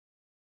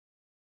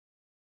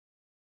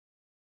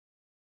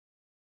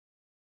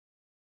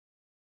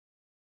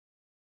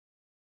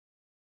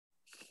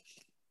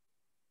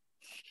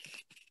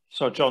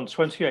So John,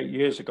 28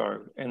 years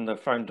ago, in the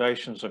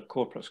Foundations of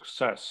Corporate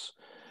Success,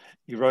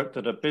 you wrote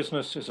that a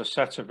business is a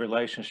set of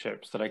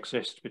relationships that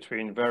exist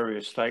between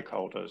various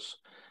stakeholders,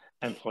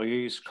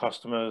 employees,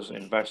 customers,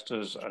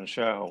 investors, and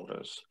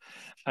shareholders,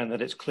 and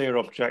that its clear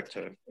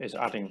objective is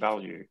adding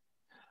value.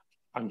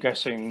 I'm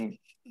guessing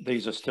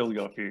these are still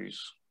your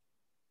views.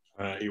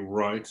 You're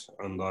right,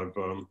 and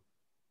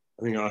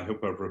I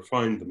hope I've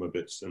refined them a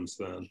bit since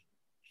then,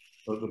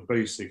 but the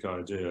basic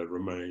idea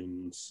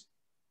remains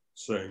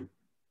the same.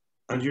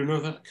 And you know,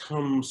 that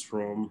comes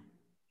from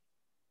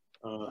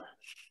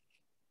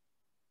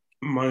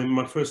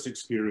my first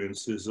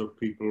experiences of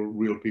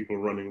real people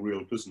running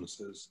real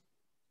businesses.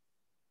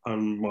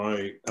 And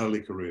my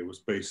early career was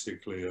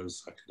basically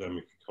as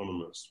academic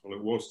economist. Well,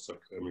 it was as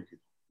academic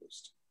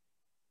economist.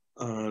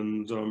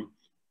 And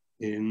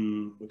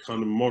in the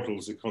kind of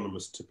models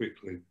economists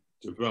typically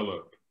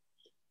develop,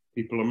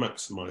 people are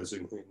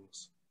maximizing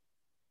things.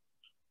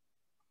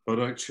 But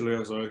actually,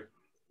 as I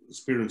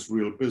experienced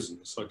real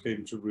business, I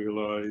came to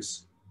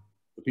realize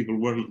that people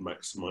weren't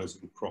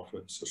maximizing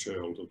profits or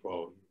shareholder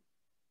value.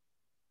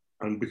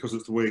 And because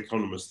it's the way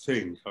economists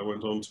think, I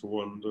went on to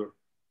wonder,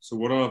 so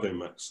what are they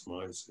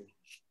maximizing?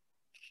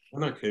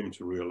 And I came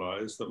to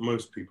realize that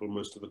most people,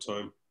 most of the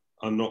time,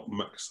 are not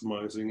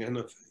maximizing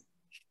anything.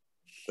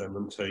 They're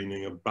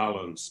maintaining a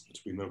balance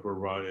between a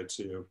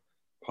variety of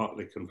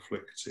partly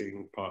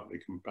conflicting, partly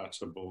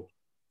compatible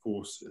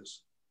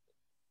forces.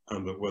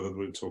 And that whether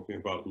we're talking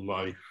about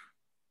life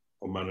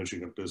or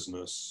managing a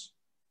business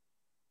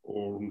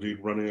or indeed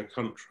running a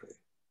country,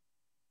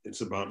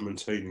 it's about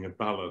maintaining a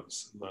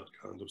balance in that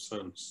kind of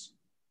sense.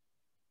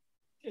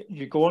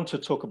 You go on to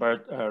talk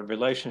about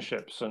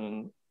relationships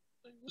and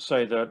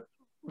say that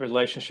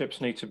relationships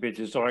need to be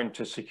designed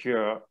to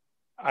secure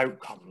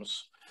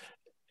outcomes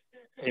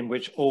in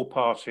which all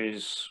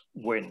parties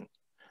win,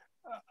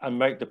 and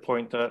make the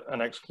point that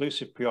an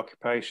exclusive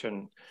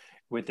preoccupation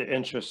with the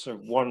interests of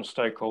one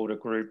stakeholder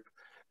group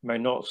may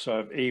not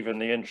serve even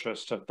the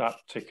interests of that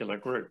particular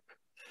group,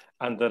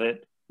 and that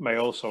it may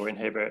also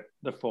inhibit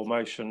the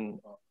formation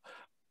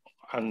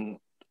and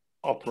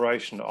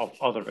operation of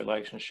other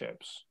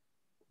relationships.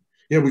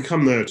 Yeah, we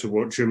come there to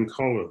what Jim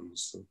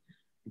Collins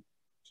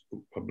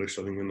published,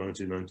 I think, in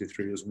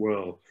 1993 as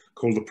well,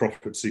 called the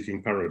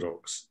profit-seeking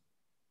paradox.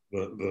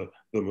 The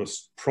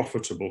most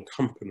profitable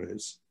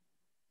companies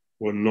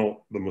were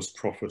not the most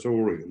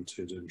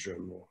profit-oriented in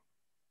general.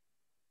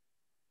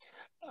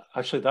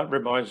 Actually, that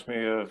reminds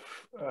me of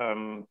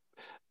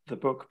the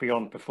book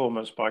Beyond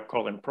Performance by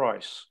Colin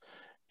Price,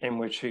 in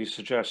which he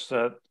suggests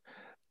that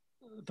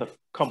the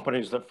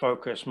companies that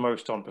focus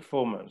most on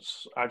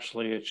performance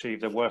actually achieve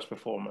the worst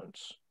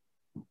performance.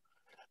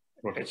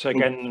 Right.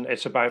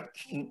 It's about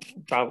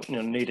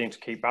needing to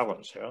keep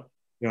balance, yeah?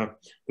 Yeah,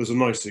 there's a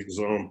nice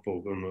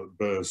example that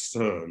Bear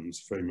Stearns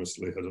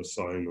famously had a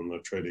sign on the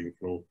trading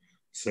floor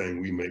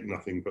saying, "We make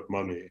nothing but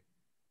money."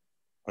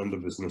 And the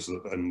business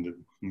that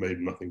made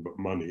nothing but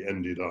money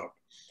ended up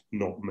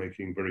not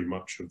making very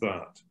much of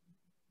that.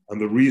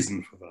 And the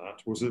reason for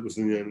that was it was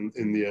in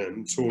the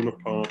end torn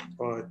apart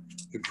by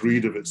the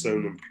greed of its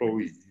own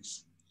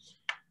employees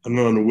and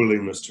an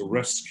unwillingness to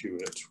rescue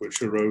it,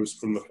 which arose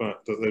from the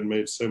fact that they'd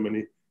made so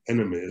many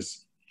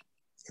enemies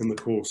in the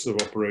course of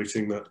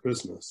operating that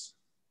business.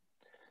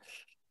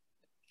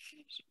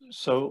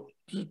 So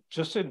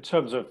just in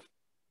terms of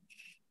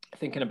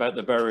thinking about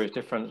the various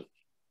different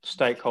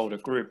stakeholder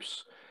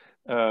groups,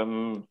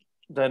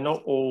 they're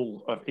not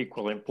all of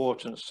equal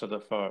importance to the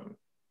firm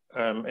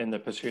in the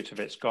pursuit of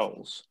its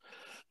goals.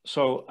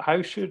 So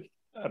how should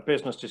a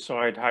business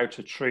decide how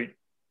to treat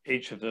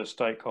each of the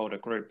stakeholder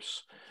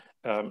groups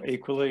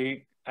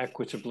equally,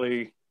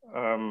 equitably,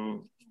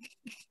 or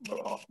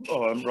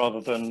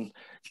rather than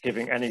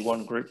giving any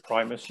one group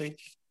primacy?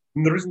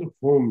 And there isn't a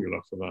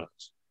formula for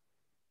that.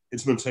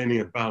 It's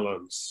maintaining a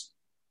balance.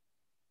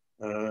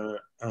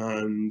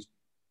 And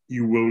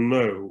you will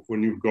know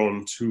when you've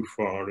gone too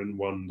far in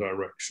one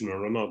direction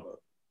or another.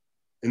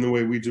 In the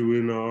way we do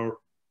in our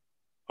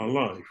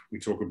life. We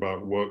talk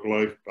about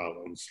work-life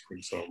balance, for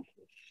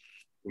example,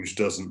 which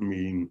doesn't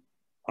mean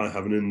I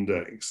have an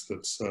index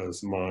that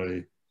says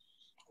my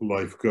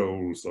life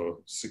goals are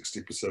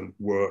 60%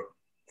 work,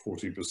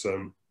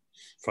 40%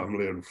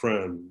 family and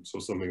friends,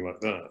 or something like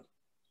that.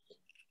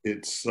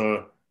 It's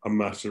a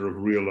matter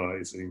of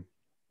realizing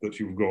that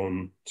you've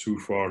gone too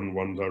far in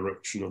one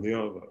direction or the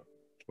other.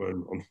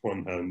 When on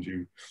one hand,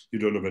 you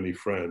don't have any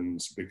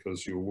friends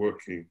because you're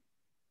working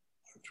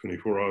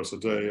 24 hours a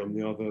day, on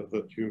the other,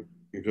 that you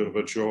don't have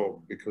a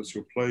job because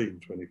you're playing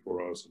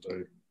 24 hours a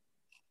day.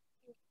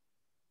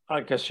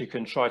 I guess you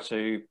can try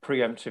to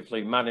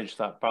preemptively manage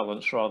that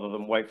balance rather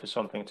than wait for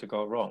something to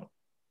go wrong.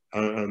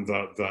 And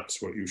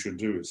that's what you should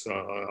do. Is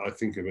I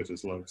think of it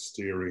as like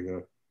steering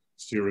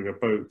a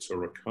boat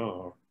or a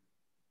car.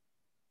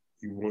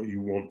 You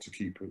want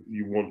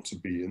to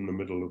be in the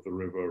middle of the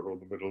river or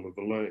the middle of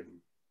the lane.